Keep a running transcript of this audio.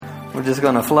We're just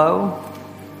going to flow.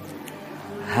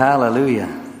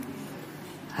 Hallelujah.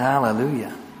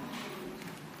 Hallelujah.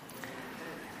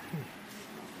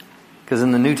 Because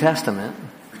in the New Testament,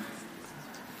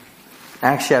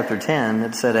 Acts chapter 10,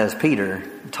 it said as Peter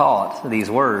taught these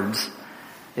words,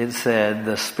 it said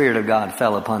the Spirit of God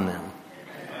fell upon them.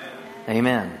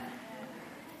 Amen.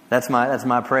 That's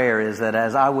my prayer, is that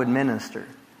as I would minister,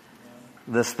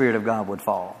 the Spirit of God would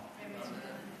fall.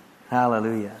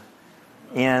 Hallelujah.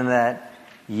 And that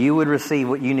you would receive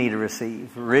what you need to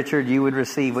receive. Richard, you would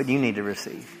receive what you need to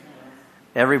receive.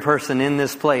 Every person in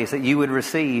this place, that you would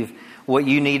receive what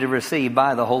you need to receive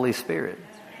by the Holy Spirit.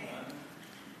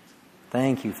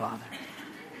 Thank you, Father.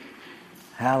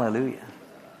 Hallelujah.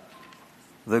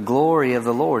 The glory of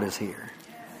the Lord is here.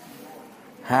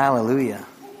 Hallelujah.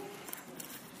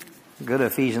 Go to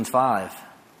Ephesians 5.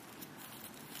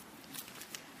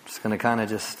 Just going to kind of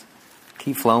just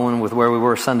keep flowing with where we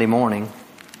were Sunday morning.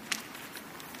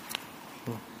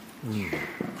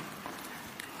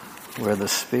 Where the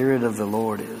Spirit of the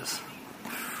Lord is.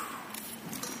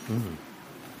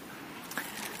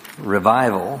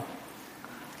 Revival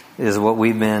is what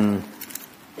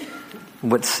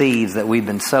seeds that we've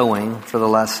been sowing for the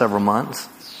last several months.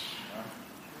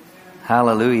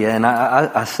 Hallelujah. And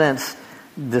I sense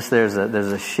there's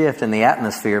a shift in the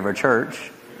atmosphere of our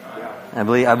church. I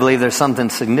believe there's something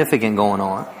significant going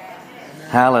on.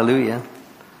 Hallelujah.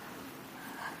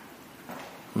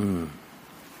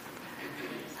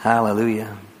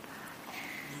 Hallelujah.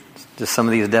 Just some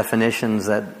of these definitions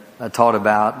that I taught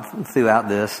about throughout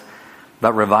this.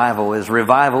 But revival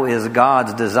is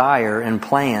God's desire and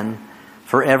plan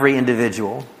for every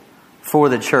individual, for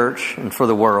the church and for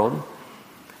the world.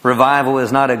 Revival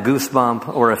is not a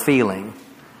goosebump or a feeling.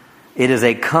 It is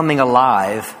a coming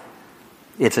alive.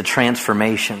 It's a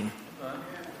transformation.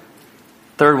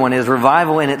 Third one is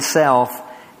revival in itself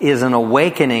is an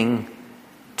awakening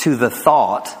to the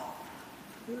thought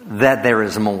that there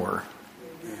is more.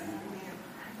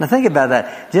 Now think about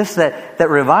that. Just that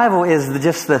revival is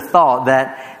just the thought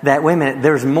that wait a minute,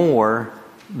 there's more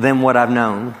than what I've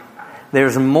known.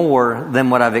 There's more than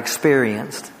what I've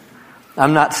experienced.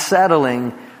 I'm not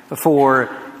settling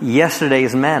for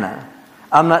yesterday's manna.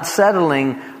 I'm not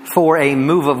settling for a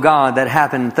move of God that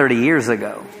happened 30 years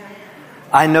ago.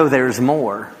 I know there's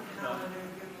more.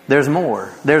 There's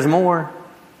more. There's more.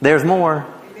 There's more.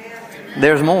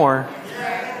 There's more.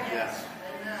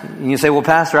 You say, well,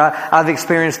 Pastor, I've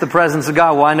experienced the presence of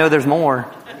God. Well, I know there's more.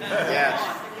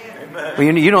 Well,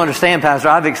 you don't understand, Pastor.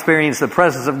 I've experienced the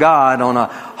presence of God on a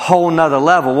whole nother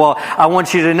level. Well, I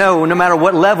want you to know, no matter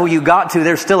what level you got to,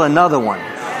 there's still another one.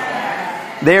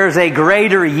 There's a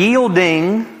greater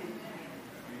yielding.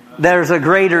 There's a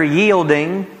greater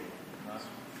yielding.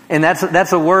 And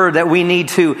that's a word that we need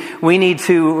to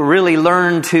really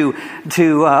learn to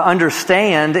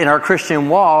understand in our Christian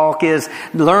walk, is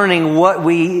learning what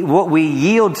we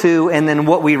yield to and then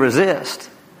what we resist.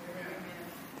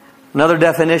 Another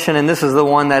definition, and this is the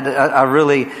one that I've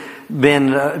really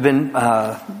been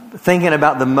thinking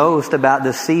about the most about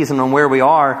this season and where we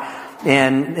are,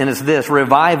 and it's this: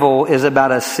 revival is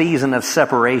about a season of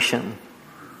separation.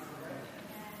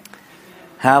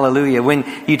 Hallelujah. When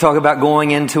you talk about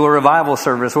going into a revival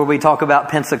service, where we talk about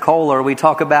Pensacola, or we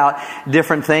talk about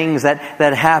different things that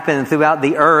happen throughout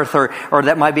the earth, or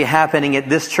that might be happening at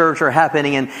this church or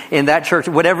happening in that church,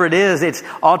 whatever it is, it's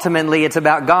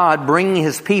about God bringing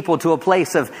His people to a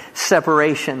place of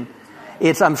separation.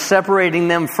 I'm separating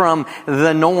them from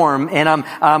the norm, and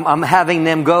I'm having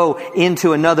them go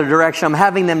into another direction. I'm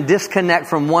having them disconnect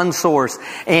from one source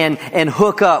and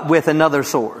hook up with another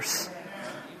source.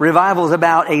 Revival is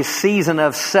about a season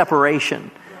of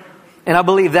separation. And I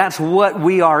believe that's what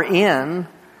we are in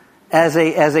as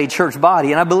a church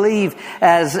body. And I believe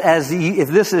if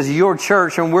this is your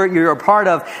church and you're a part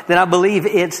of, then I believe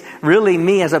it's really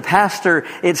me as a pastor.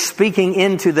 It's speaking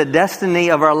into the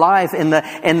destiny of our life in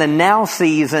the now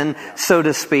season, so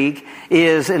to speak,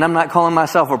 and I'm not calling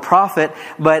myself a prophet,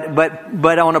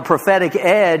 but on a prophetic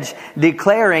edge,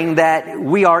 declaring that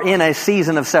we are in a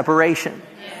season of separation.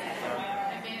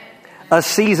 A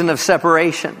season of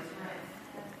separation.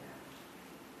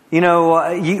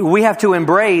 We have to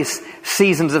embrace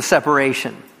seasons of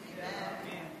separation.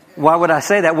 Why would I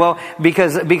say that? Well,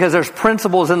 because there's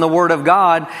principles in the Word of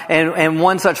God, and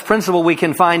one such principle we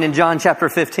can find in John chapter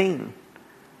 15.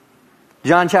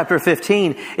 John chapter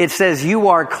 15, it says, "You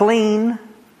are clean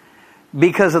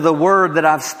because of the word that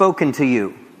I've spoken to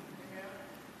you."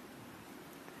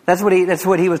 That's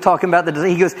what he was talking about.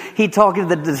 He talking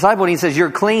to the disciple, and he says,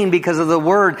 "You're clean because of the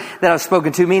word that I've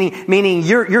spoken to," meaning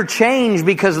you're changed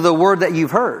because of the word that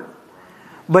you've heard.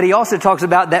 But he also talks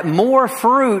about that more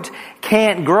fruit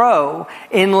can't grow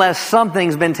unless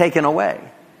something's been taken away.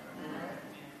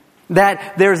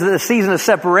 That there's the season of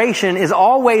separation is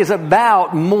always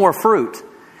about more fruit.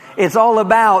 It's all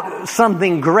about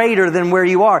something greater than where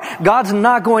you are. God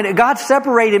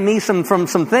separated me from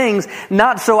some things,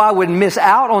 not so I would miss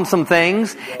out on some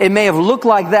things. It may have looked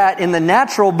like that in the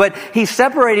natural, but He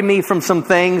separated me from some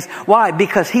things. Why?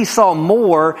 Because He saw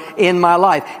more in my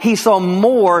life. He saw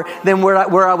more than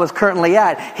where I was currently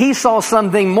at. He saw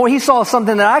something more. He saw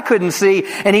something that I couldn't see,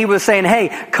 and He was saying, hey,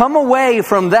 come away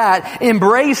from that,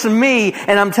 embrace me,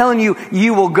 and I'm telling you,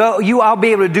 I'll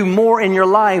be able to do more in your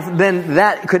life than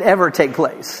that could ever take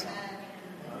place.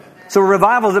 So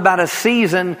revival is about a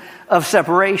season of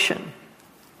separation.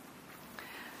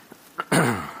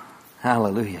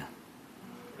 Hallelujah.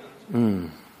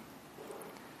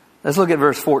 Let's look at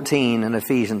verse 14 in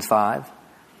Ephesians 5. I'm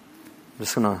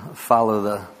just going to follow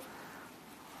the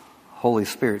Holy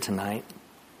Spirit tonight,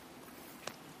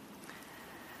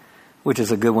 which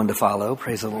is a good one to follow.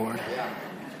 Praise the Lord.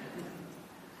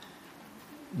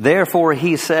 Therefore,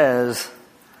 he says,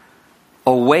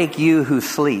 awake you who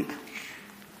sleep.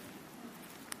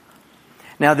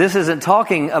 Now, this isn't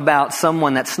talking about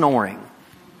someone that's snoring.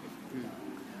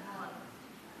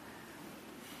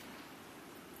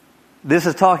 This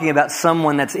is talking about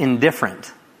someone that's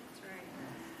indifferent.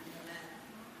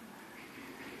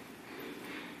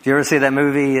 Did you ever see that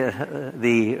movie,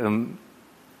 the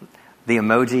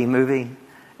Emoji movie?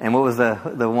 And what was the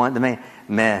one? The main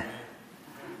meh.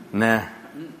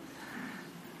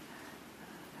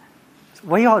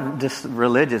 Well, y'all just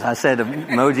religious. I said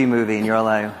Emoji movie, and you're all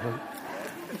like.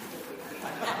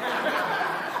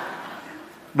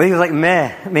 But he was like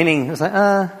meh, meaning it was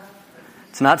like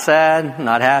it's not sad,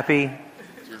 not happy,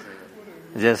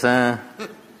 just I'm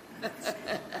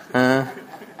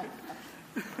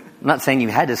not saying you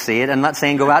had to see it. I'm not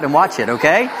saying go out and watch it,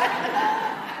 okay?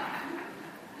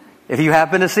 If you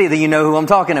happen to see it, then you know who I'm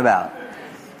talking about.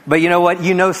 But you know what?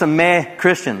 You know some meh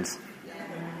Christians.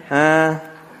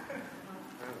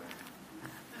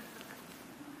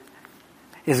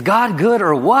 Is God good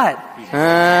or what?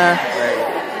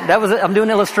 I'm doing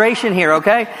an illustration here,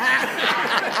 okay?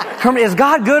 Is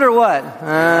God good or what?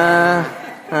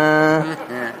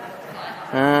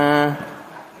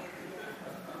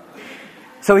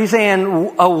 So he's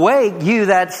saying, awake, you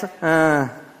that's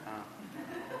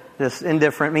just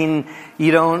indifferent. I mean,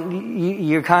 you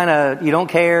don't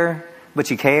care, but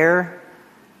you care.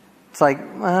 It's like,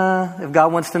 if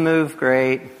God wants to move,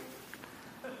 great.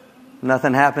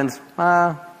 Nothing happens.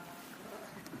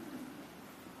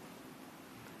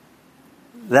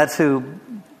 That's who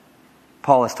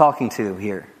Paul is talking to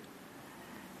here.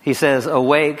 He says,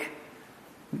 awake,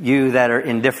 you that are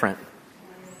indifferent.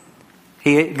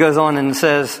 He goes on and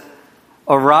says,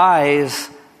 arise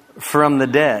from the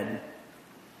dead.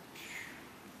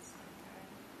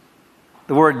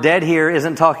 The word dead here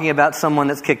isn't talking about someone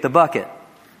that's kicked the bucket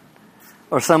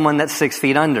or someone that's 6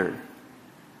 feet under.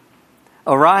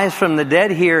 Arise from the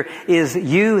dead here is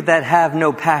you that have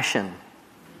no passion.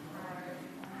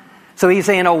 So he's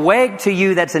saying, awake to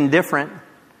you that's indifferent,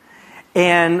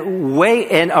 and wait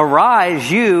and arise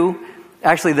you.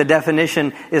 Actually, the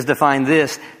definition is defined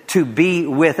this: to be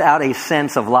without a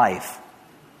sense of life.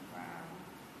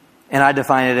 And I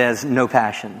define it as no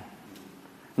passion,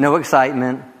 no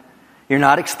excitement. You're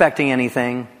not expecting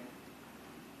anything.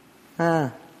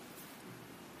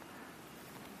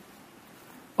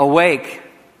 Awake,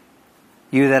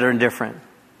 you that are indifferent.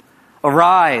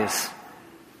 Arise,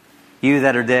 you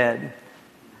that are dead.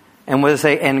 And what does it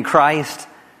say? And Christ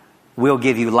will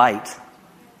give you light.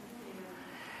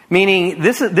 Meaning,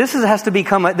 this has to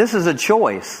become this is a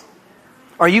choice.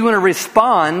 Are you going to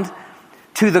respond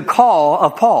to the call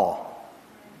of Paul?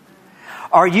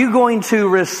 Are you going to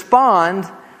respond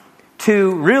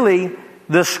to really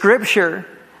the scripture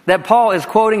that Paul is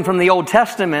quoting from the Old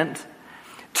Testament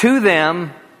to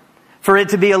them, for it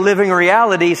to be a living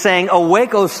reality, saying,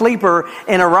 awake, O sleeper,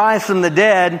 and arise from the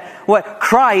dead. What?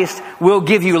 Christ will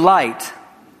give you light.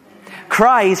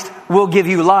 Christ will give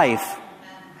you life.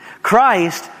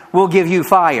 Christ will give you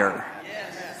fire.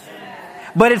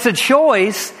 But it's a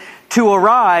choice to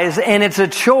arise, and it's a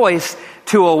choice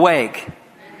to awake.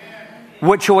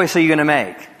 What choice are you going to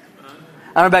make?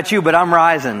 I don't know about you, but I'm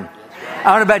rising. I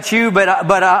don't know about you, but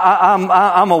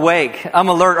I'm awake. I'm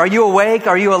alert. Are you awake?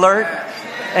 Are you alert?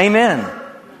 Amen.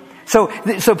 So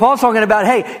Paul's talking about,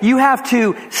 hey, you have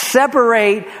to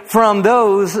separate from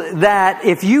those that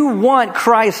if you want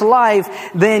Christ's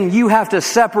life, then you have to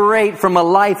separate from a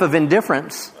life of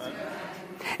indifference.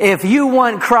 If you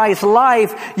want Christ's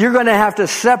life, you're going to have to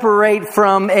separate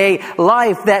from a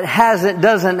life that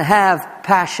doesn't have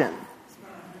passion.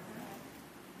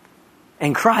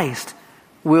 And Christ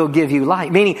will give you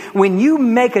light. Meaning, when you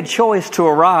make a choice to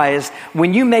arise,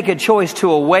 when you make a choice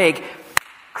to awake,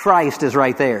 Christ is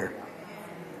right there.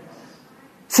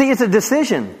 See, it's a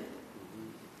decision.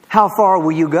 How far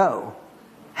will you go?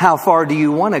 How far do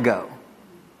you want to go?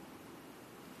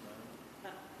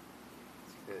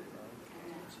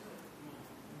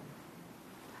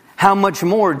 How much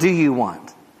more do you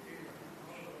want?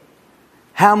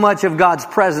 How much of God's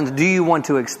presence do you want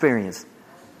to experience?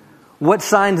 What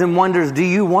signs and wonders do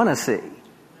you want to see?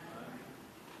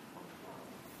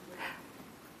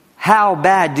 How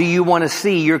bad do you want to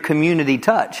see your community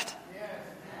touched?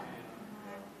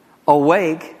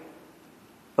 Awake,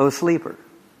 O sleeper.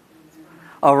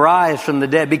 Arise from the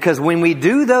dead. Because when we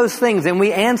do those things and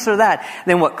we answer that,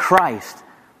 then what? Christ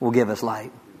will give us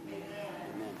light.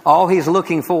 All He's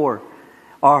looking for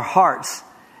are hearts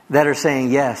that are saying,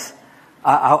 yes,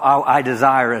 I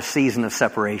desire a season of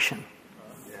separation.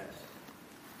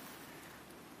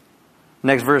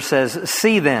 Next verse says,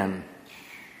 see then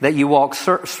that you walk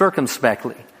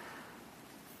circumspectly.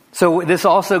 So this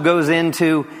also goes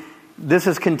into, this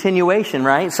is continuation,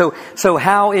 right? So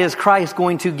how is Christ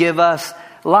going to give us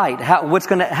light? How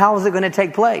is it going to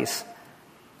take place?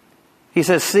 He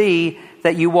says, see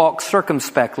that you walk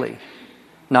circumspectly,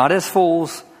 not as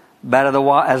fools, but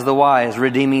as the wise,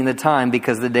 redeeming the time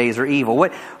because the days are evil.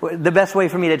 The best way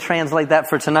for me to translate that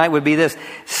for tonight would be this: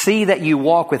 see that you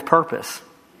walk with purpose.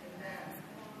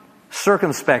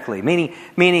 Circumspectly,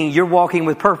 meaning you're walking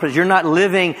with purpose. You're not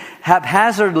living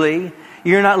haphazardly.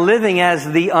 You're not living as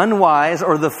the unwise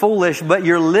or the foolish, but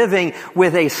you're living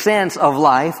with a sense of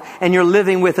life, and you're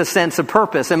living with a sense of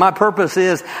purpose. And my purpose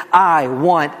is, I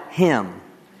want Him.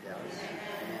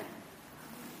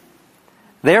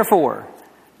 Therefore,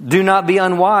 do not be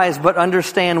unwise, but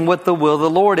understand what the will of the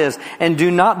Lord is. And do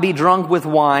not be drunk with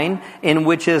wine, in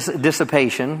which is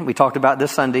dissipation. We talked about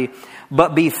this Sunday.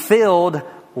 But be filled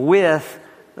with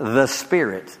the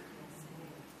Spirit.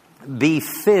 Be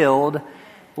filled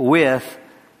with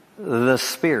the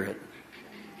Spirit.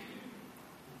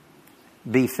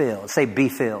 Be filled. Say, be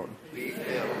filled. Be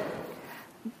filled.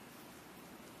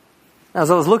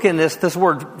 As I was looking at this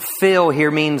word fill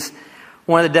here means,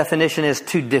 one of the definition is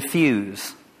to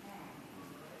diffuse.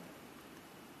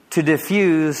 To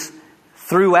diffuse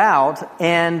throughout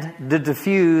and to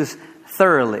diffuse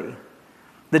thoroughly.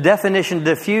 The definition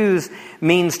diffuse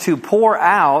means to pour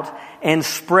out and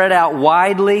spread out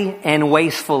widely and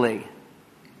wastefully.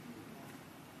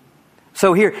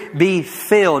 So here, be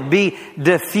filled, be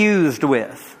diffused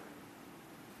with.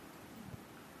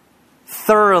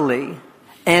 Thoroughly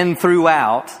and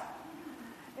throughout.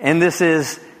 And this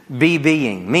is be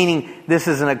being, meaning this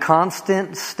is in a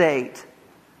constant state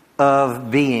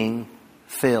of being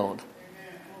filled.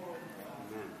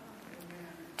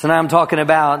 Tonight I'm talking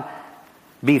about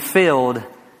be filled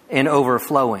and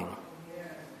overflowing.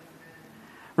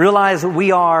 Realize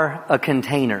we are a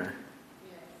container.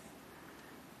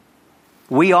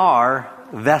 We are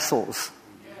vessels.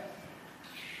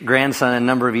 Grandson, a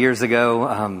number of years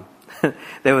ago,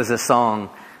 there was a song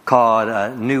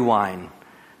called New Wine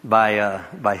by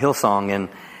Hillsong,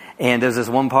 and there's this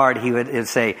one part he would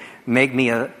say, make me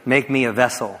a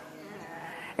vessel.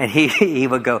 And he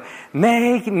would go,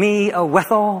 make me a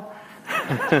vessel.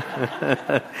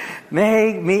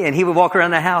 Make me, and he would walk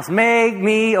around the house, make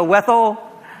me a vessel.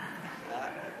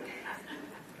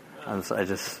 I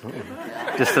just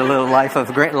a little life of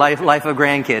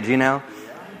grandkids, you know.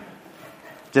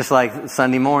 Just like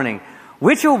Sunday morning,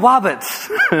 Witcher Wobbits.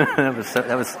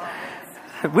 that was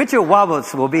Witcher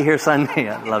Wobbits will be here Sunday.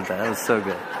 I love that. That was so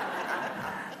good.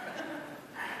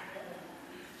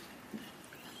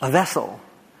 A vessel,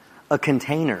 a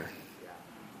container.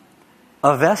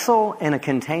 A vessel and a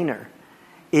container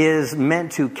is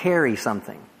meant to carry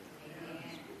something.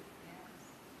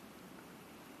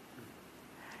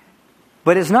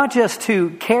 But it's not just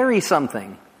to carry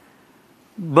something,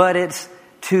 but it's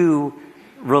to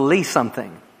release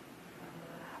something.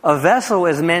 A vessel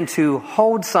is meant to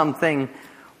hold something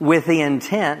with the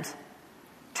intent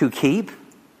to keep,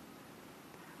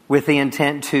 with the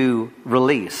intent to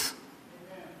release.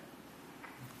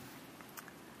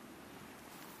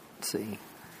 Let's see.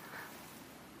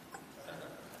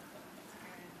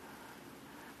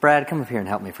 Brad, come up here and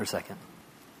help me for a second.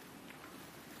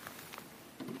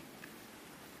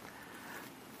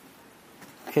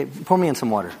 Okay, pour me in some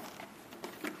water.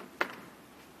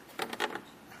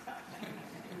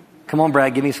 Come on,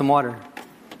 Brad, give me some water.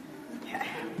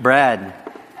 Brad,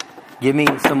 give me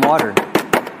some water.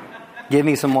 Give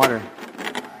me some water.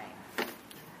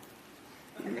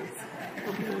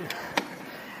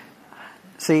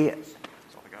 See,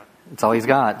 it's all he's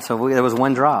got. So there was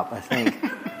one drop, I think.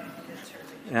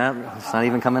 Yeah, it's not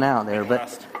even coming out there. But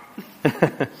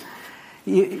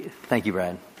thank you,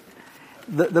 Brad.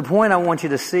 The point I want you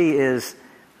to see is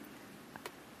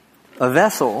a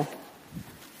vessel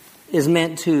is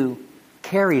meant to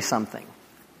carry something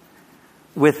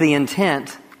with the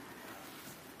intent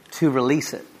to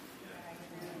release it.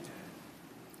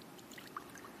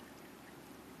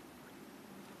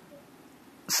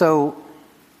 So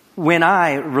when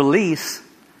I release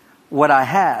what I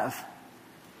have,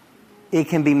 it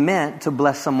can be meant to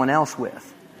bless someone else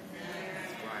with.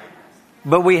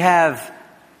 But if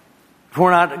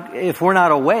we're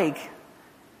not awake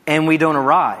and we don't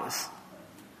arise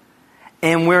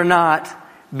and we're not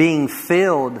being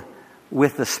filled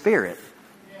with the Spirit,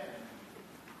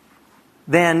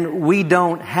 then we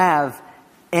don't have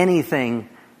anything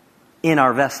in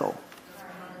our vessel.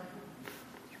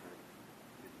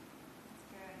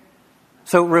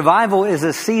 So revival is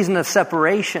a season of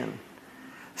separation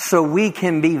so we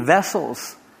can be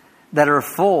vessels that are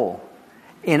full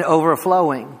and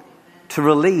overflowing to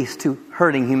release to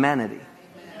hurting humanity.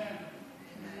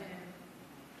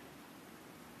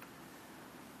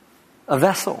 A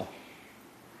vessel.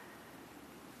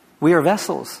 We are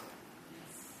vessels.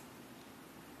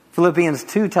 Philippians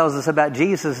 2 tells us about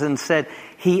Jesus and said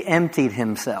he emptied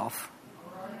himself.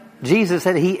 Jesus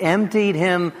said he emptied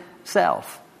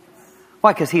himself.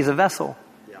 Why? Because he's a vessel.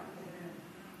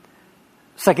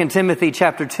 2 Timothy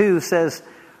chapter 2 says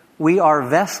we are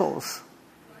vessels.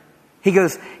 He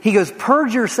goes,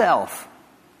 purge yourself.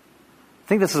 I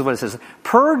think this is what it says.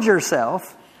 Purge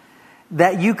yourself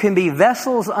that you can be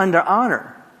vessels under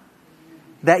honor,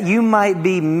 that you might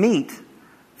be meat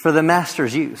for the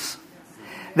master's use.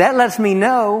 That lets me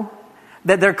know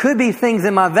that there could be things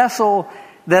in my vessel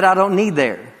that I don't need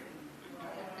there.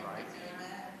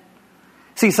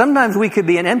 See, sometimes we could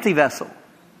be an empty vessel,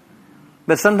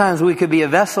 but sometimes we could be a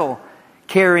vessel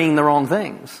carrying the wrong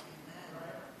things.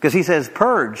 Because he says,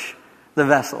 purge the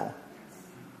vessel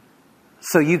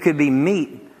so you could be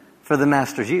meat for the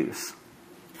master's use.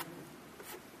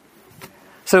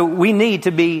 So we need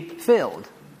to be filled.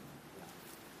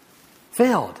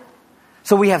 Filled.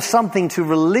 So we have something to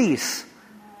release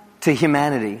to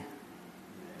humanity.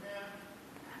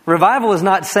 Revival is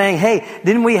not saying, hey,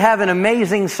 didn't we have an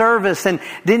amazing service? And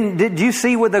did you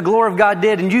see what the glory of God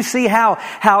did? And did you see how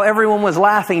everyone was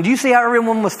laughing? Did you see how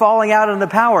everyone was falling out in the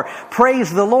power?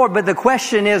 Praise the Lord. But the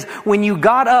question is, when you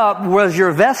got up, was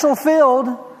your vessel filled?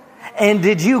 And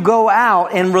did you go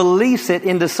out and release it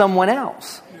into someone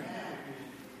else?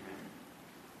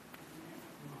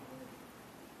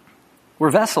 We're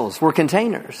vessels. We're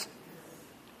containers.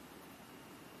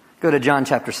 Go to John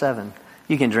chapter 7.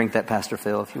 You can drink that, Pastor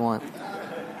Phil, if you want.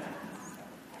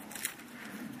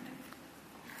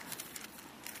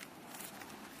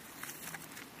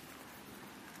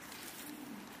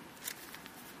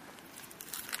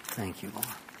 Thank you, Lord.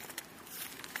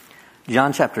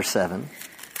 John chapter 7.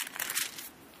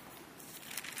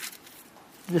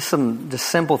 Just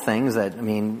simple things that,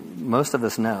 most of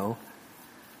us know.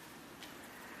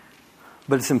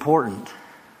 But it's important.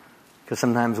 Because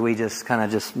sometimes we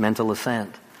just mental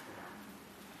assent.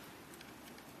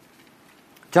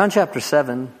 John chapter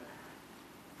 7,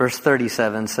 verse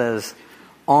 37 says,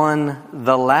 on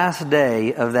the last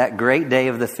day of that great day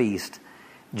of the feast,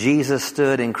 Jesus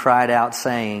stood and cried out,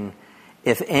 saying,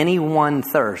 if anyone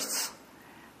thirsts,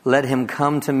 let him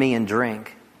come to me and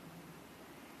drink.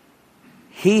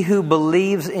 He who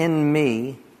believes in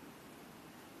me,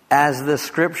 as the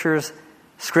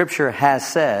Scripture has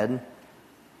said,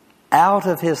 out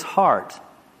of his heart,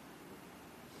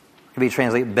 could be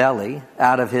translated belly,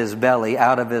 out of his belly,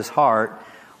 out of his heart,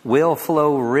 will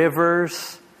flow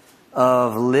rivers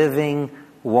of living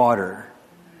water.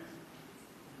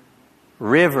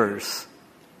 Rivers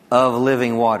of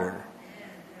living water.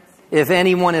 If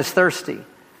anyone is thirsty,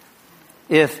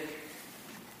 if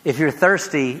you're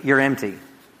thirsty, you're empty.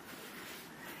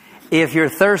 If you're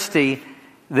thirsty,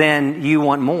 then you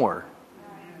want more.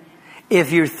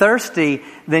 If you're thirsty,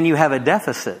 then you have a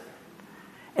deficit.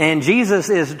 And Jesus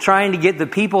is trying to get the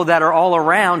people that are all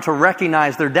around to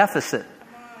recognize their deficit.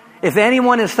 If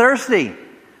anyone is thirsty,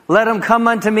 let him come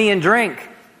unto me and drink.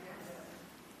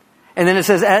 And then it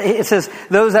says,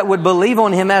 those that would believe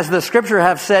on him, as the Scripture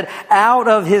have said, out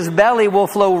of his belly will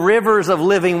flow rivers of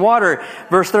living water.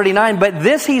 Verse 39, but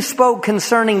this he spoke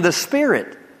concerning the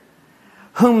Spirit,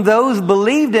 whom those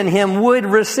believed in him would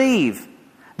receive.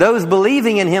 those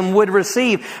believing in Him would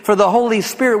receive. For the Holy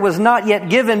Spirit was not yet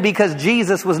given because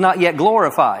Jesus was not yet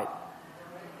glorified.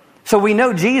 So we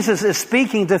know Jesus is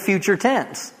speaking to future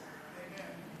tense.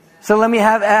 So let me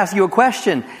ask you a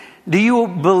question. Do you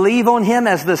believe on Him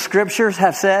as the Scriptures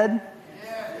have said?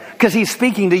 Because He's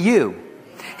speaking to you.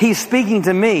 He's speaking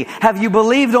to me. Have you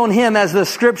believed on Him as the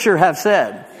Scripture have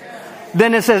said?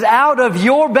 Then it says, out of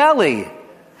your belly,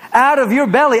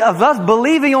 of us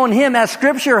believing on Him as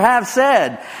Scripture have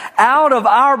said, out of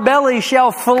our belly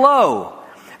shall flow.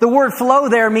 The word flow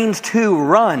there means to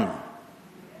run.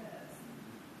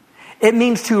 It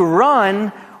means to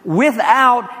run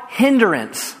without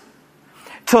hindrance.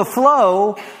 To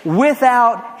flow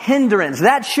without hindrance.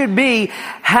 That should be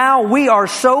how we are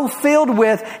so filled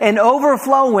with and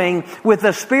overflowing with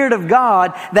the Spirit of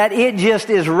God that it just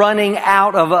is running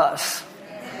out of us.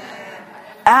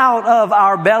 Out of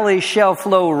our bellies shall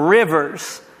flow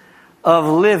rivers of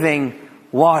living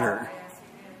water.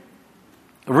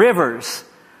 Rivers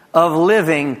of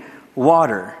living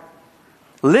water.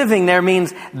 Living there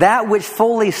means that which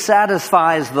fully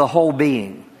satisfies the whole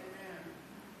being.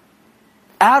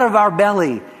 Out of our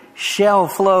belly shall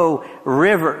flow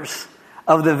rivers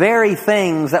of the very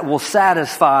things that will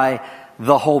satisfy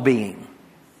the whole being.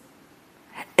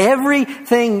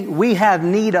 Everything we have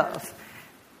need of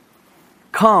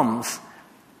comes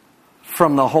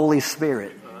from the Holy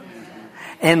Spirit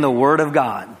and the Word of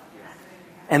God.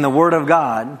 And the Word of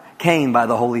God came by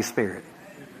the Holy Spirit.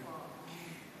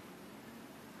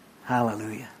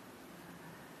 Hallelujah.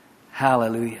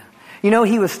 Hallelujah. You know,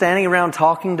 He was standing around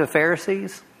talking to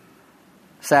Pharisees,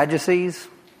 Sadducees.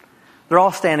 They're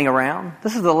all standing around.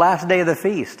 This is the last day of the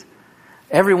feast.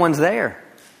 Everyone's there.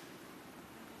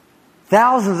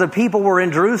 Thousands of people were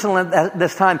in Jerusalem at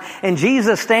this time. And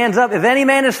Jesus stands up. If any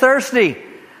man is thirsty,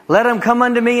 let him come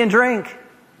unto me and drink.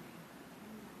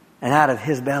 And out of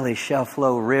his belly shall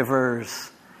flow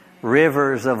rivers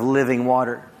of living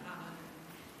water.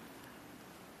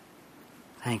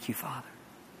 Thank you, Father.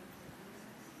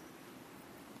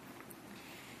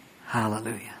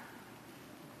 Hallelujah.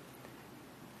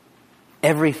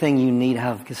 Everything you need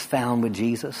have is found with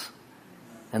Jesus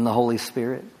and the Holy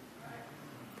Spirit.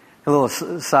 A little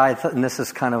side, and this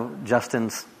is kind of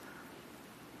Justin's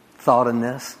thought in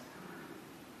this.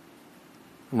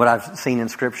 What I've seen in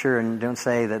Scripture, and don't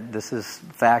say that this is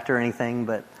fact or anything,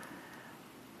 but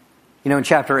you know, in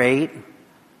chapter 8,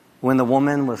 when the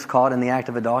woman was caught in the act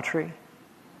of adultery,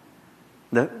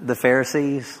 the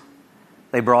Pharisees,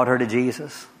 they brought her to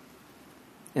Jesus.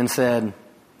 And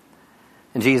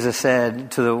Jesus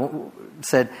said, you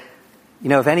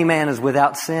know, if any man is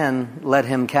without sin, let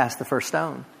him cast the first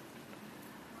stone.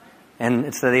 And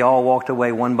it said they all walked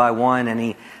away one by one, and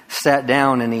he sat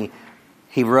down and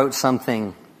he wrote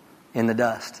something in the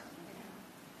dust.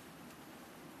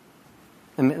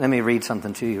 Let me read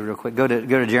something to you real quick. Go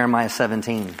to Jeremiah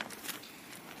 17.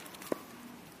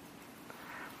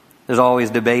 There's always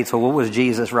debates. Well, what was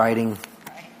Jesus writing?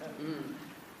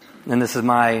 And this is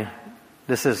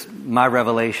my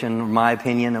revelation, my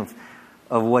opinion of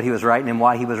what he was writing and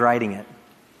why he was writing it.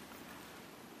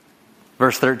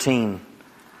 Verse 13.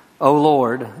 O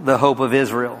Lord, the hope of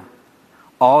Israel,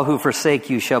 all who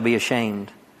forsake you shall be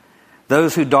ashamed.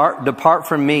 Those who depart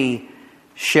from me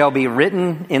shall be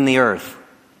written in the earth,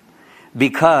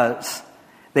 because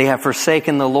they have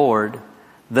forsaken the Lord,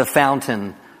 the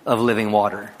fountain of living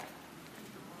water.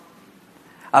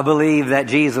 I believe that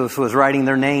Jesus was writing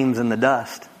their names in the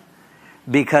dust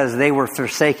because they were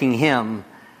forsaking Him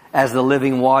as the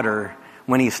living water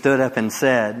when He stood up and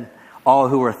said, all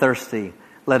who are thirsty,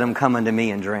 let him come unto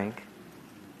me and drink.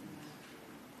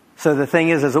 So the thing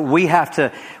is what we have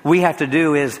to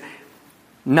do is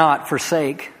not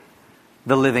forsake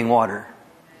the living water.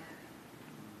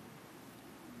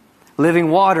 Living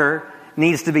water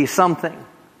needs to be something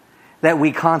that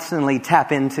we constantly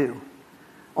tap into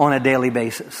on a daily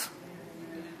basis.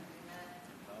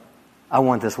 I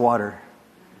want this water.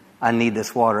 I need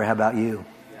this water. How about you?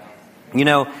 You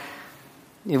know,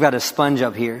 you've got a sponge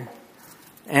up here,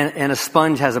 and a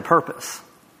sponge has a purpose.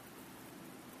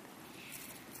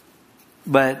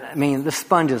 But, I mean, the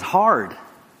sponge is hard.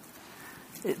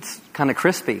 It's kind of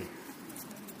crispy.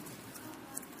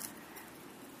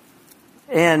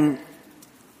 And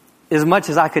as much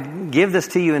as I could give this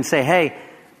to you and say, hey,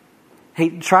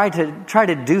 try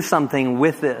to do something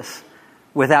with this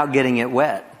without getting it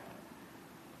wet,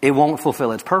 it won't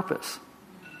fulfill its purpose.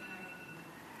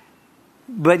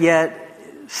 But yet,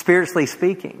 spiritually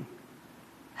speaking,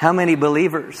 how many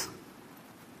believers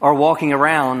are walking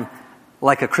around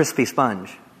like a crispy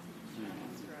sponge?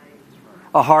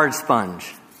 A hard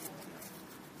sponge.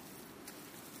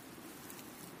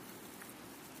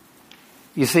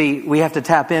 You see, we have to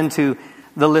tap into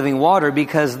the living water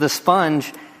because the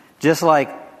sponge, just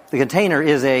like the container,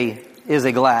 is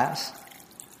a glass.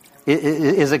 It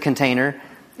is a container.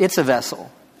 It's a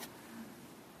vessel.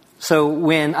 So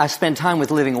when I spend time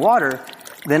with living water,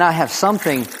 then I have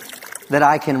something that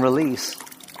I can release.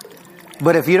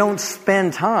 But if you don't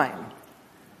spend time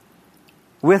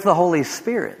with the Holy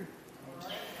Spirit,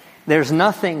 there's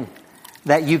nothing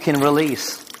that you can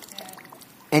release,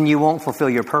 and you won't fulfill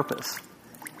your purpose.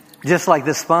 Just like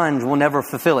the sponge will never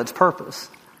fulfill its purpose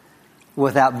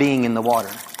without being in the water.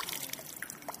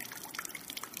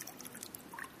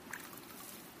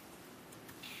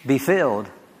 Be filled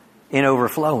in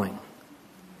overflowing.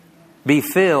 Be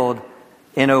filled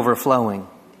in overflowing.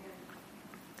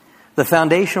 The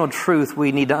foundational truth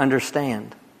we need to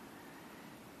understand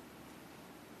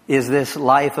is this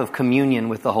life of communion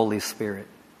with the Holy Spirit.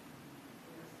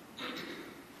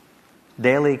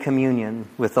 Daily communion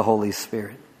with the Holy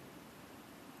Spirit.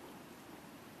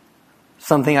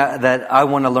 Something that I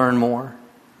want to learn more.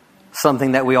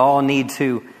 Something that we all need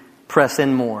to press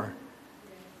in more.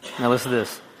 Now listen to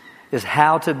this. Is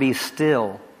how to be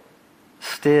still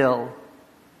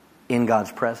in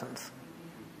God's presence.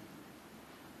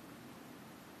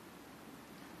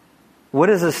 What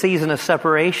is a season of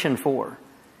separation for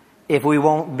if we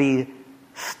won't be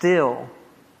still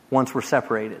once we're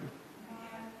separated?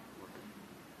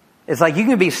 It's like you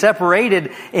can be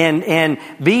separated and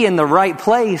be in the right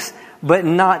place, but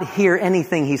not hear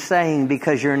anything He's saying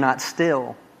because you're not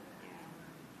still.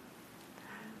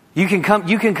 You can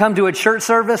come to a church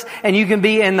service and you can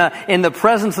be in the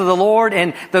presence of the Lord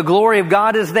and the glory of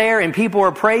God is there and people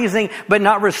are praising but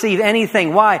not receive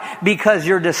anything. Why? Because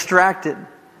you're distracted.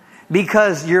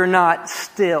 Because you're not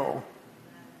still.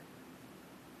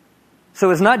 So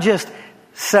it's not just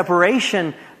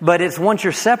separation, but it's once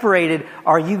you're separated,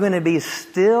 are you going to be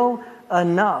still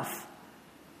enough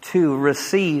to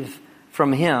receive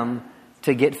from Him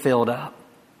to get filled up?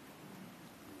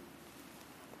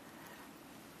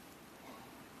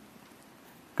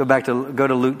 Go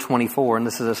to Luke 24, and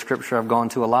this is a scripture I've gone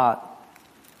to a lot.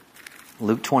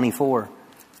 Luke 24.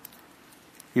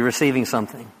 You're receiving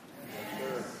something.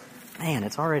 Man,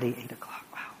 it's already 8 o'clock.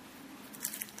 Wow.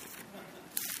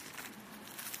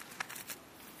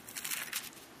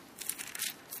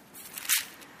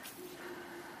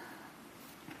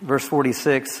 Verse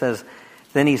 46 says,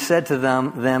 Then He said to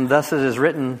them, Thus it is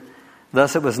written,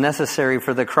 thus it was necessary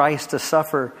for the Christ to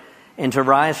suffer and to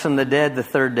rise from the dead the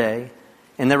third day,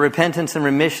 and that repentance and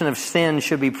remission of sins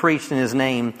should be preached in His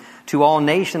name to all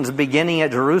nations, beginning at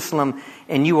Jerusalem.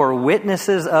 And you are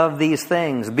witnesses of these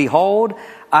things. Behold,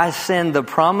 I send the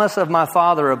promise of my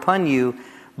Father upon you,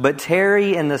 but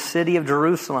tarry in the city of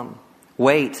Jerusalem.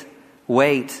 Wait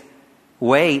in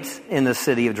the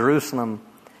city of Jerusalem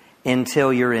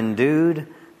until you're endued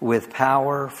with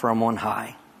power from on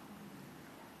high.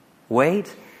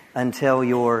 Wait until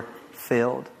you're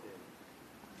filled.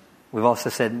 We've also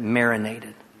said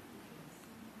marinated,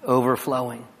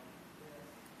 overflowing.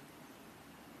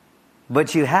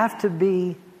 But you have to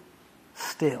be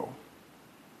still.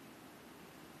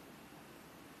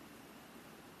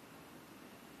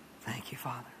 Thank you,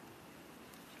 Father.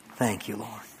 Thank you,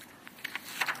 Lord.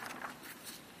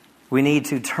 We need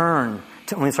to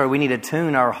we need to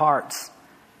tune our hearts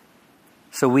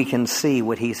so we can see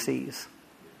what He sees.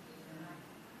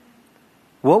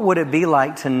 What would it be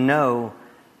like to know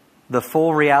the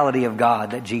full reality of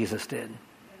God that Jesus did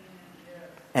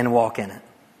and walk in it?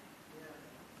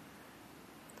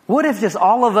 What if just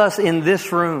all of us in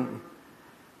this room,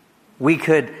 we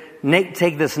could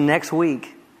take this next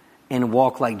week and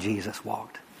walk like Jesus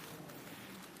walked?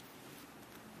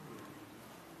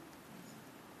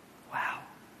 Wow.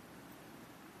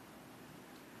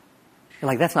 You're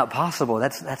like, that's not possible.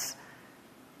 That's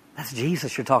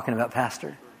Jesus you're talking about,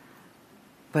 Pastor.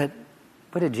 But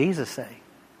what did Jesus say?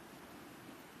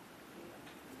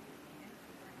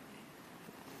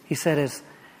 He said,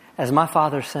 as my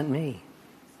Father sent me,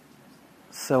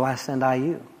 so I send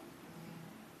you.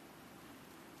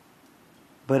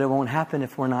 But it won't happen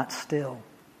if we're not still.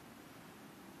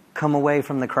 Come away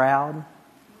from the crowd.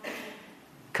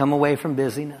 Come away from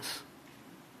busyness.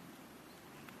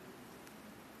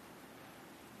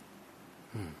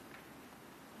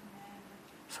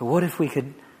 So what if we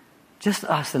could, just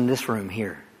us in this room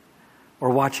here, or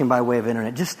watching by way of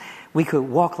internet, we could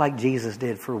walk like Jesus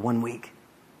did for 1 week.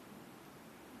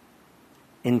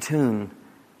 In tune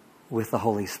with the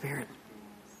Holy Spirit.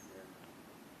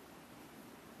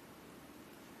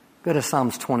 Go to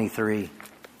Psalms 23.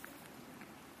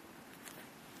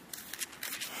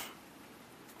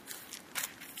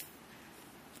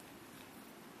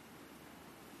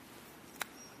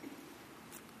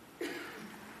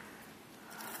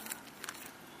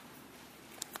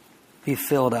 be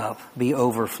filled up, be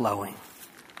overflowing.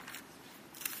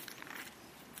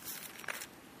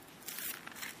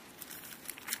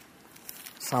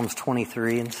 Psalms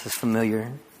 23, and this is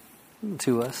familiar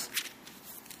to us.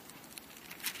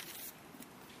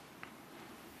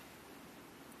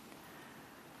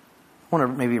 I want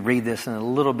to maybe read this in a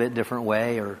little bit different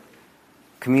way or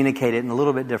communicate it in a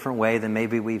little bit different way than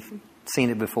maybe we've seen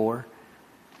it before.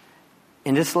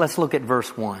 And just let's look at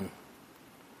verse 1.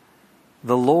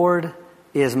 The Lord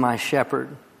is my shepherd,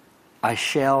 I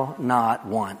shall not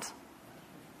want.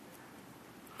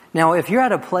 Now, if you're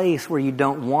at a place where you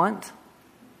don't want,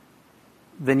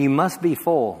 then you must be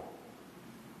full.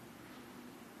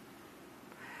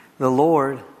 The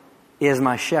Lord is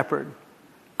my shepherd,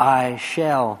 I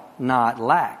shall not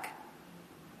lack.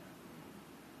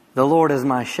 The Lord is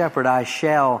my shepherd, I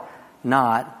shall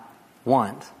not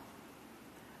want.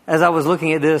 As I was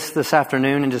looking at this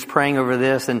afternoon and just praying over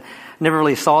this, and never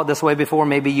really saw it this way before,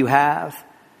 maybe you have.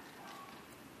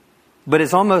 But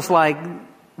it's almost like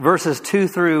verses 2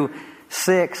 through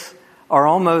 6 are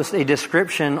almost a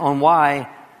description on why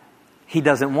he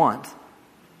doesn't want.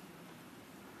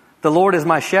 The Lord is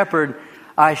my shepherd,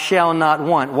 I shall not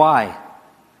want. Why?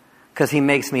 Because he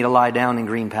makes me to lie down in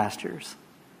green pastures.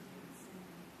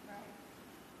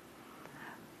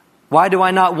 Why do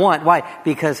I not want? Why?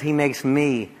 Because he makes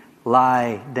me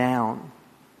lie down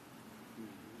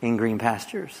in green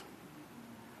pastures.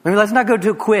 I mean, let's not go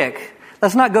too quick.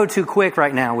 Let's not go too quick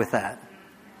right now with that.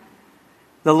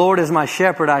 The Lord is my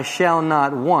shepherd, I shall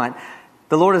not want.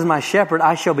 The Lord is my shepherd,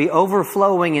 I shall be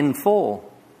overflowing in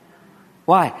full.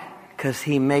 Why? Because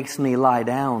he makes me lie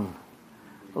down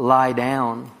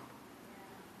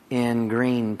in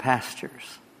green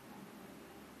pastures.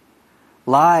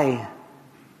 Lie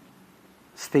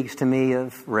speaks to me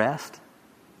of rest.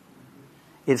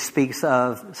 It speaks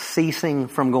of ceasing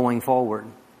from going forward.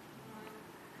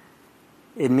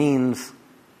 It means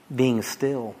being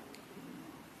still.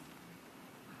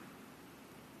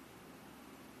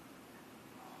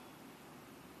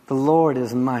 The Lord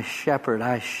is my shepherd,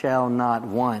 I shall not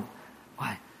want.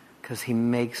 Why? Because he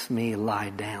makes me lie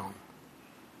down.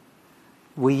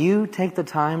 Will you take the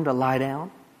time to lie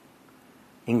down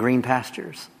in green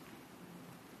pastures?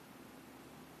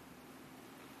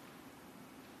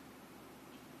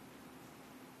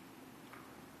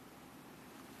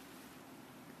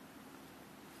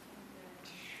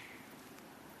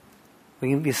 We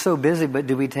can be so busy, but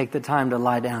do we take the time to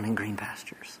lie down in green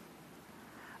pastures?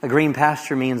 A green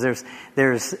pasture means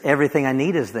there's everything I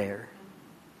need is there.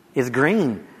 It's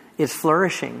green. It's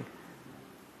flourishing.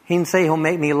 He can say he'll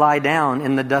make me lie down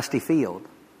in the dusty field.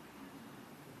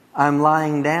 I'm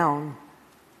lying down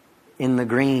in the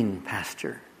green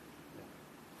pasture.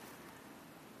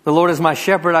 The Lord is my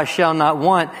shepherd, I shall not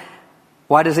want.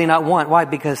 Why does he not want? Why?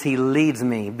 Because he leads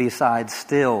me beside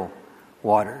still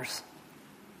waters.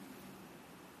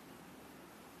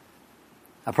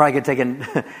 I probably could take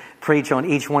and preach on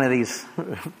each one of these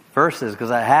verses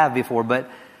because I have before, but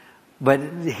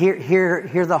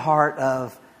hear the heart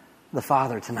of the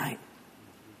Father tonight.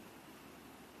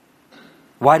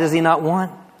 Why does he not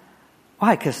want?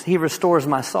 Why? Because he restores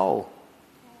my soul.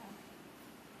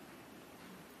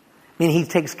 I mean, he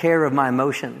takes care of my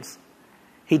emotions.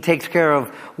 He takes care of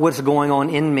what's going on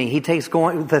in me. He takes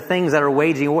the things that are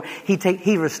waging war.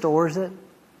 He restores it.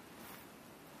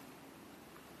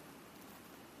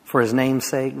 For his name's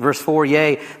sake. Verse 4,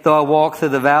 yea, though I walk through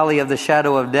the valley of the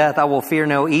shadow of death, I will fear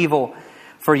no evil.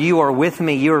 For you are with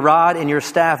me. Your rod and your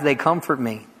staff, they comfort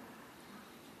me.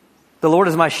 The Lord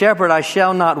is my shepherd, I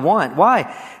shall not want.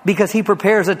 Why? Because he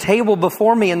prepares a table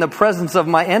before me in the presence of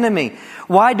my enemy.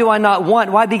 Why do I not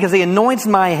want? Why? Because he anoints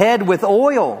my head with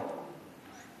oil.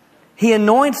 He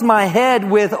anoints my head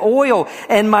with oil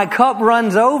and my cup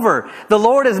runs over. The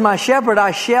Lord is my shepherd,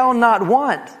 I shall not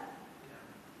want.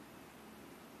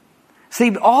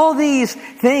 See, all these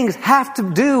things have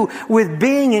to do with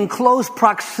being in close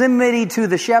proximity to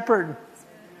the shepherd.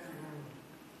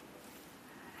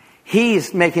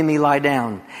 He's making me lie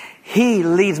down. He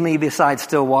leads me beside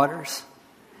still waters.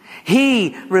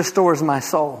 He restores my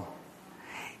soul.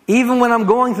 Even when I'm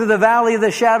going through the valley of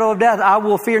the shadow of death, I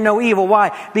will fear no evil.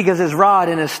 Why? Because his rod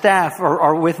and his staff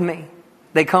are with me.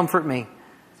 They comfort me.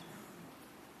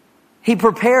 He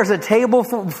prepares a table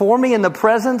for me in the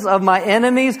presence of my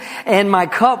enemies, and my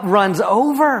cup runs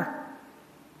over.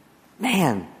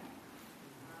 Man.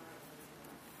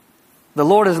 The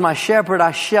Lord is my shepherd,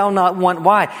 I shall not want.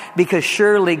 Why? Because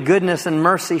surely goodness and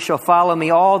mercy shall follow me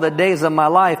all the days of my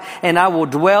life, and I will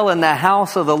dwell in the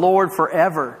house of the Lord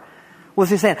forever.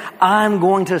 What's he saying? I'm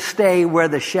going to stay where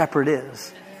the shepherd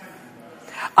is.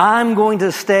 I'm going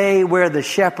to stay where the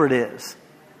shepherd is.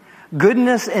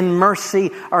 Goodness and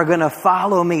mercy are going to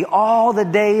follow me all the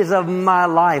days of my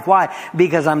life. Why?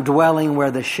 Because I'm dwelling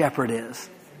where the shepherd is.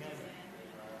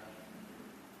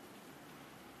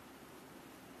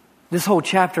 This whole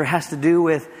chapter has to do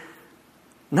with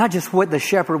not just what the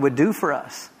shepherd would do for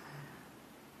us,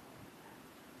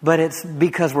 but it's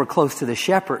because we're close to the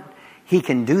shepherd. He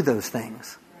can do those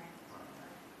things.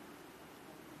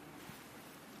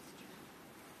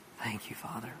 Thank you,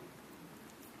 Father.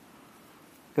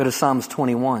 Go to Psalms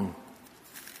 21.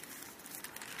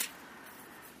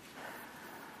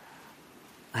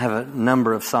 I have a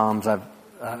number of Psalms I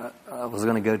was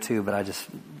going to go to, but I just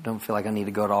don't feel like I need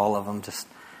to go to all of them. Just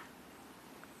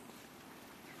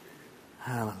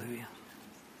hallelujah.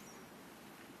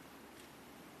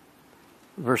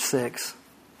 Verse 6.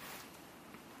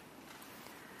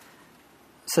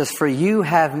 It says, "For you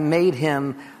have made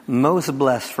him most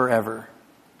blessed forever."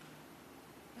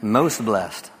 Most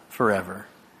blessed forever.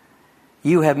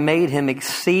 "You have made him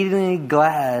exceedingly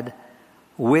glad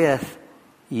with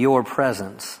your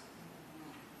presence."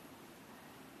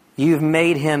 You've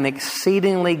made him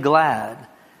exceedingly glad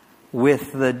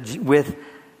with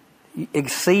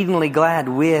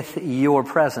your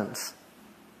presence.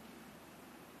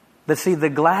 But see, the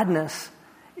gladness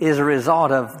is a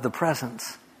result of the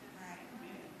presence.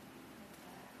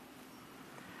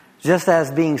 Just as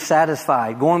being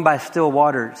satisfied, going by still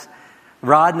waters,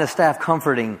 rod and the staff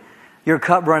comforting, your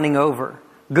cup running over,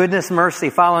 goodness,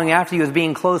 mercy following after you as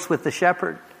being close with the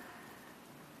shepherd.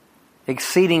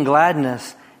 Exceeding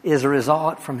gladness is a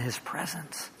result from his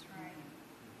presence.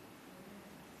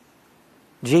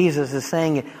 Jesus is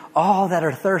saying, all that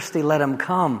are thirsty, let them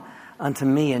come unto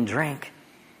me and drink.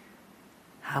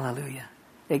 Hallelujah.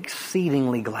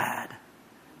 Exceedingly glad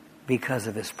because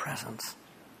of his presence.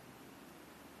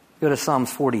 Go to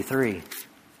Psalms 43.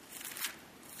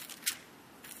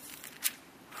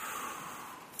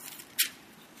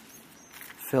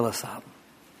 Fill us up.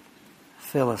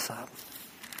 Fill us up.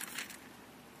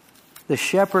 The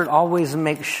shepherd always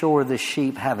makes sure the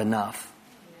sheep have enough.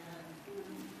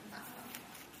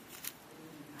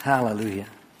 Hallelujah.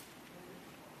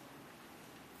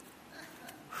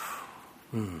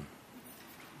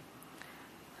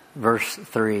 Verse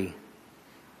 3.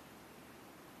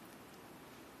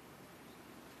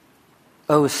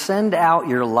 "Oh, send out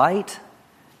your light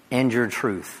and your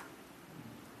truth."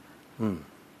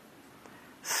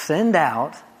 Send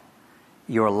out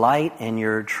your light and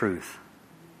your truth.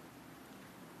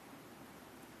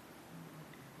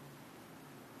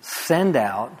 Send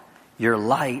out your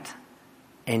light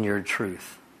and your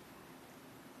truth.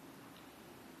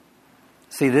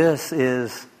 See, this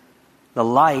is, the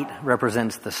light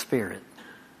represents the Spirit.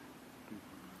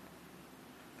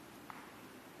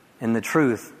 And the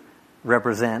truth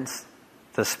represents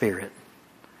the Spirit.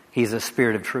 He's a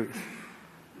Spirit of truth.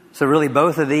 So really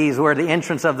both of these, where the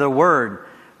entrance of the Word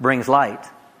brings light.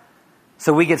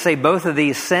 So we could say both of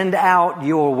these, send out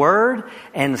your Word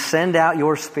and send out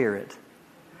your Spirit.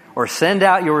 Or send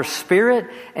out your Spirit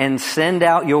and send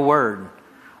out your Word.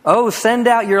 Oh, send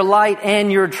out your light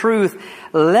and your truth.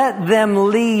 Let them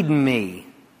lead me.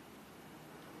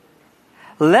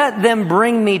 Let them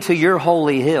bring me to your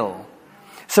holy hill.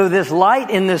 So this light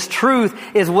and this truth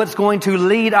is what's going to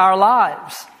lead our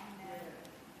lives.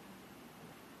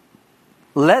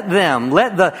 Let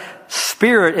the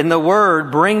Spirit and the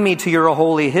Word bring me to your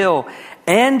holy hill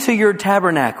and to your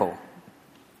tabernacle.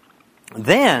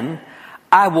 Then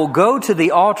I will go to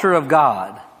the altar of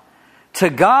God, to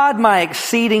God my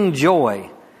exceeding joy,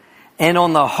 and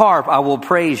on the harp I will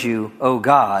praise you, O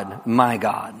God, my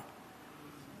God.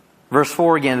 Verse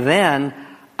 4 again, then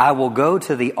I will go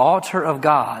to the altar of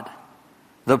God,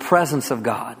 the presence of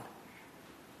God,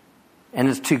 and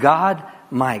it's to God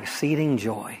my exceeding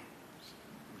joy.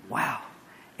 Wow.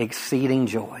 Exceeding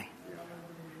joy.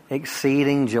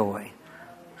 Exceeding joy.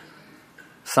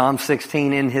 Psalm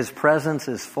 16, in his presence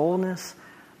is fullness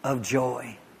of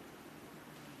joy.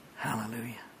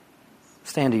 Hallelujah.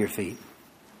 Stand to your feet.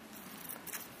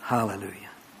 Hallelujah.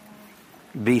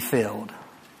 Be filled.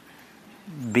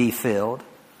 Be filled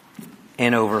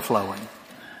and overflowing.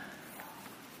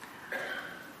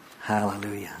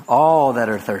 Hallelujah. All that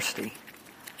are thirsty,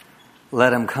 let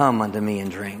them come unto me and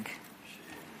drink.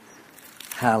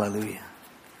 Hallelujah.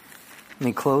 Let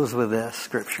me close with this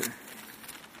scripture.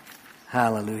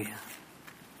 Hallelujah.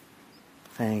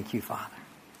 Thank you, Father.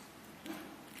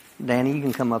 Danny, you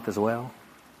can come up as well.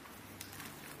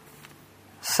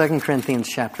 2 Corinthians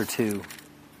chapter 2.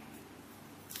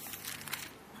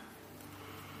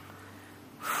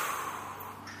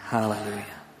 Hallelujah.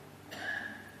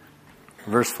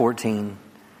 Verse 14.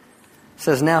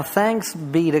 says, now thanks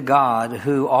be to God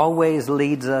who always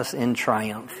leads us in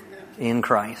triumph in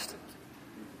Christ,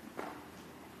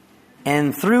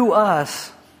 and through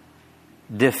us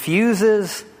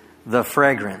diffuses the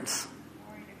fragrance.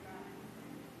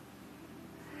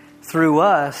 Through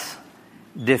us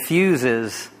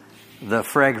diffuses the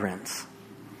fragrance.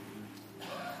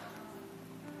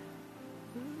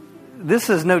 This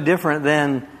is no different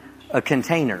than a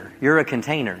container. You're a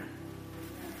container.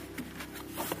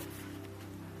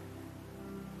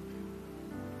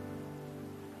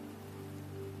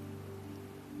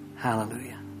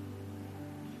 Hallelujah.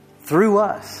 Through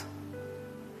us,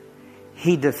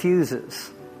 He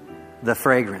diffuses the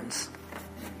fragrance.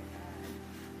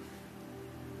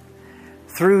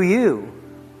 Through you,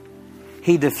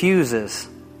 He diffuses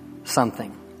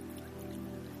something.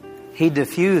 He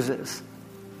diffuses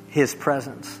His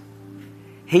presence.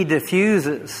 He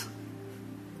diffuses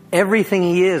everything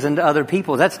He is into other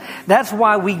people. That's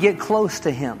why we get close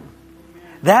to Him.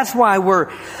 That's why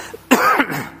we're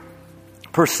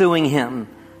pursuing Him,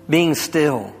 being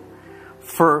still.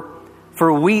 For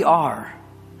we are,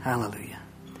 hallelujah,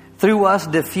 through us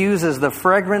diffuses the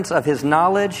fragrance of His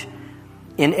knowledge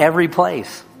in every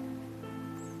place.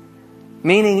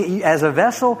 Meaning, as a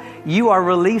vessel, you are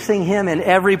releasing Him in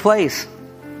every place.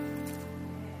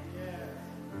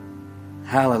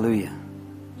 Hallelujah.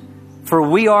 For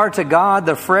we are to God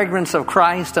the fragrance of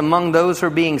Christ among those who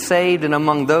are being saved and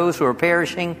among those who are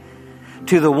perishing.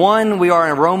 To the one we are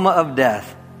an aroma of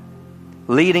death,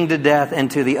 leading to death, and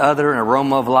to the other an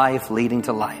aroma of life, leading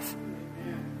to life.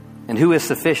 And who is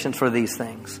sufficient for these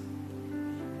things?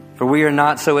 For we are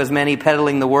not so as many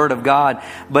peddling the word of God,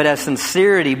 but as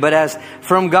sincerity, but as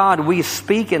from God we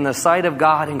speak in the sight of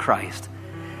God in Christ.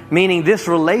 Meaning this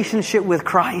relationship with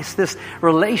Christ, this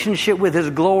relationship with His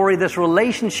glory, this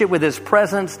relationship with His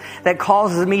presence that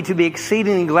causes me to be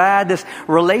exceedingly glad, this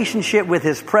relationship with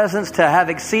His presence to have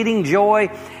exceeding joy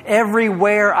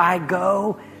everywhere I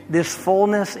go. This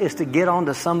fullness is to get on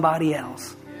to somebody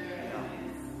else.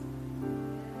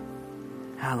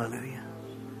 Hallelujah.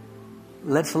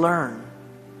 Let's learn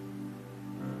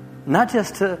not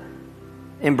just to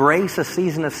embrace a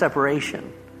season of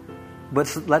separation,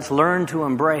 but let's learn to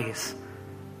embrace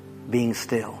being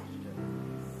still.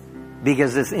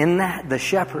 Because it's in that the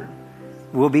shepherd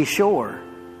will be sure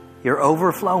you're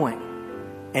overflowing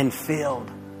and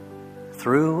filled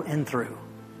through and through.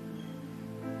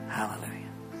 Hallelujah.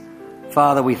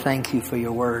 Father, we thank You for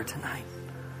Your word tonight.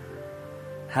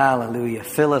 Hallelujah.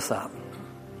 Fill us up.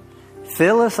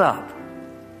 Fill us up.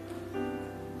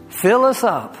 Fill us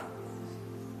up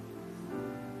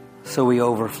so we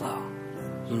overflow.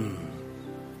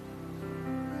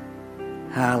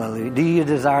 Hallelujah. Do you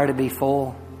desire to be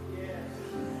full?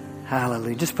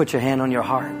 Hallelujah. Just put your hand on your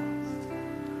heart.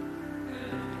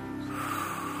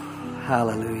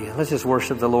 Hallelujah. Let's just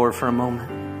worship the Lord for a moment.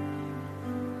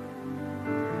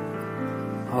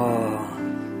 Oh,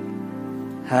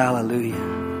 hallelujah.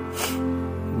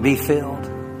 Be filled.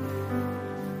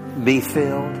 Be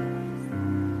filled.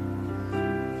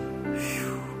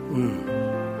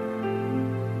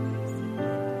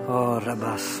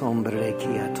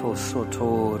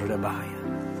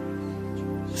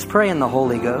 Just pray in the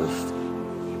Holy Ghost.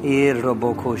 He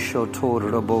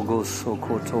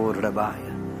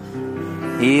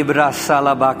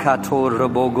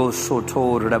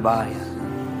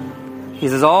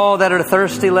says, all that are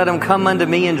thirsty, let them come unto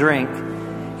me and drink.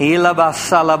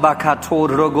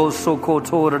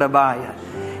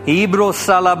 Ibro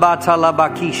salabata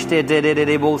labakiste de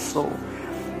reboso.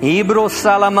 Ibro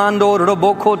salamando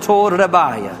robocotor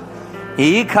rabaya.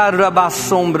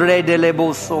 Icarabasombre de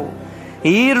leboso.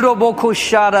 Iroboko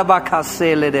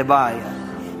sharabakasele de baya.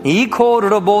 Iko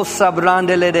robosa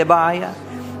brandele de baya.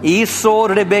 Iso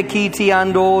rebekiti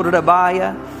andor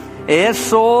rabaya.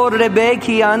 Eso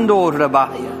rebeki andor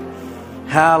rabaya.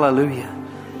 Hallelujah.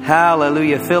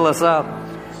 Hallelujah. Fill us up.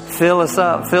 Fill us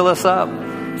up. Fill us up.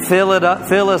 Fill it up.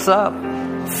 Fill us up.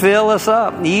 Fill us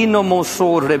up.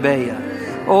 Inomosor rebeya.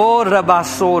 Oh,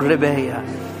 rabasor rebeya.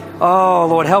 Oh,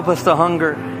 Lord, help us to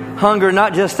hunger. Hunger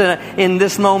not just in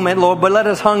this moment, Lord, but let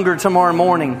us hunger tomorrow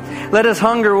morning. Let us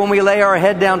hunger when we lay our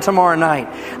head down tomorrow night.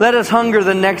 Let us hunger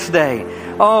the next day.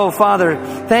 Oh, Father,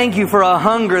 thank You for a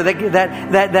hunger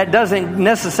that doesn't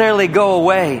necessarily go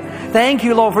away. Thank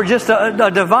You, Lord, for just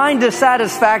a divine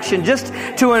dissatisfaction just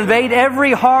to invade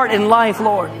every heart and life,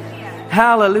 Lord.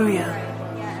 Hallelujah.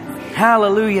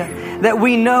 Hallelujah. That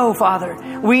we know, Father,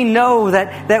 we know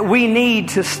that we need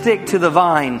to stick to the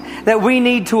vine, that we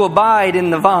need to abide in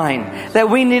the vine, that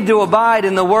we need to abide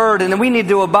in the Word, and that we need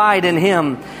to abide in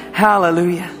Him.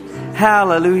 Hallelujah.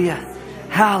 Hallelujah.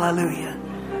 Hallelujah.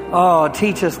 Oh,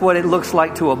 teach us what it looks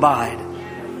like to abide.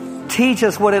 Teach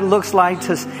us what it looks like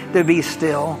to be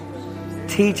still.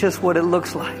 Teach us what it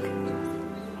looks like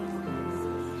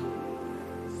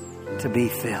to be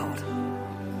filled.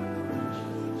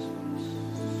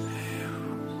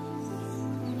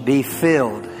 Be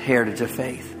filled, Heritage of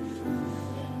Faith.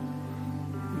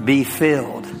 Be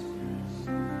filled.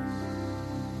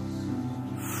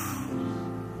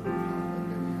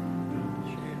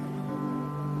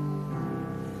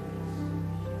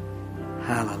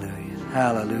 Hallelujah,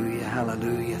 hallelujah,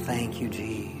 hallelujah. Thank you,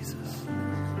 Jesus.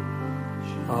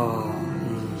 Oh,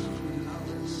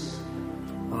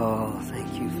 oh,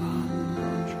 thank you, Father.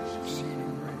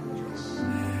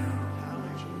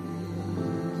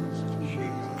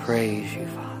 Praise you,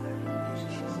 Father.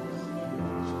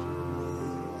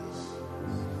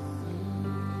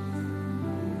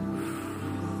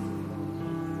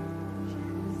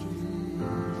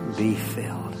 Be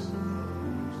filled.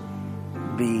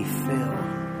 Be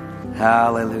filled.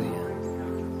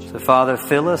 Hallelujah. So, Father,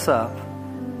 fill us up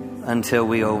until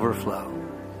we overflow.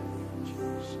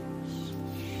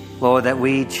 Lord, that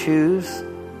we choose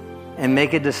and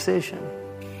make a decision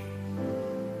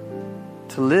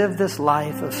to live this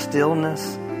life of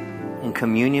stillness and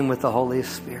communion with the Holy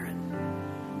Spirit.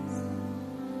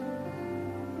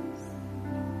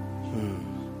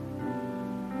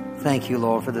 Thank you,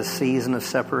 Lord, for this season of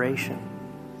separation.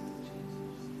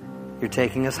 You're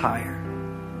taking us higher,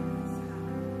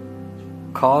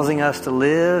 causing us to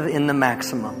live in the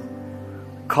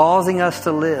maximum, causing us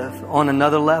to live on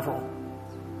another level,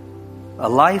 a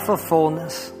life of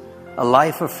fullness, a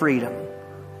life of freedom,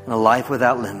 and a life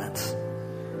without limits.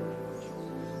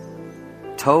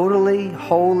 Totally,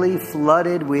 wholly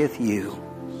flooded with you.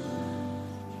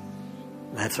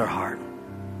 That's our heart.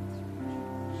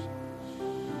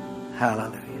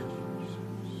 Hallelujah.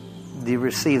 Do you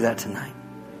receive that tonight?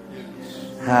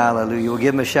 Hallelujah. We'll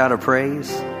give him a shout of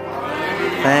praise.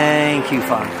 Thank you,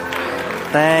 Father.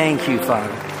 Thank you,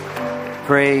 Father.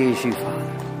 Praise you,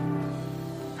 Father.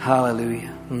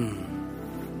 Hallelujah.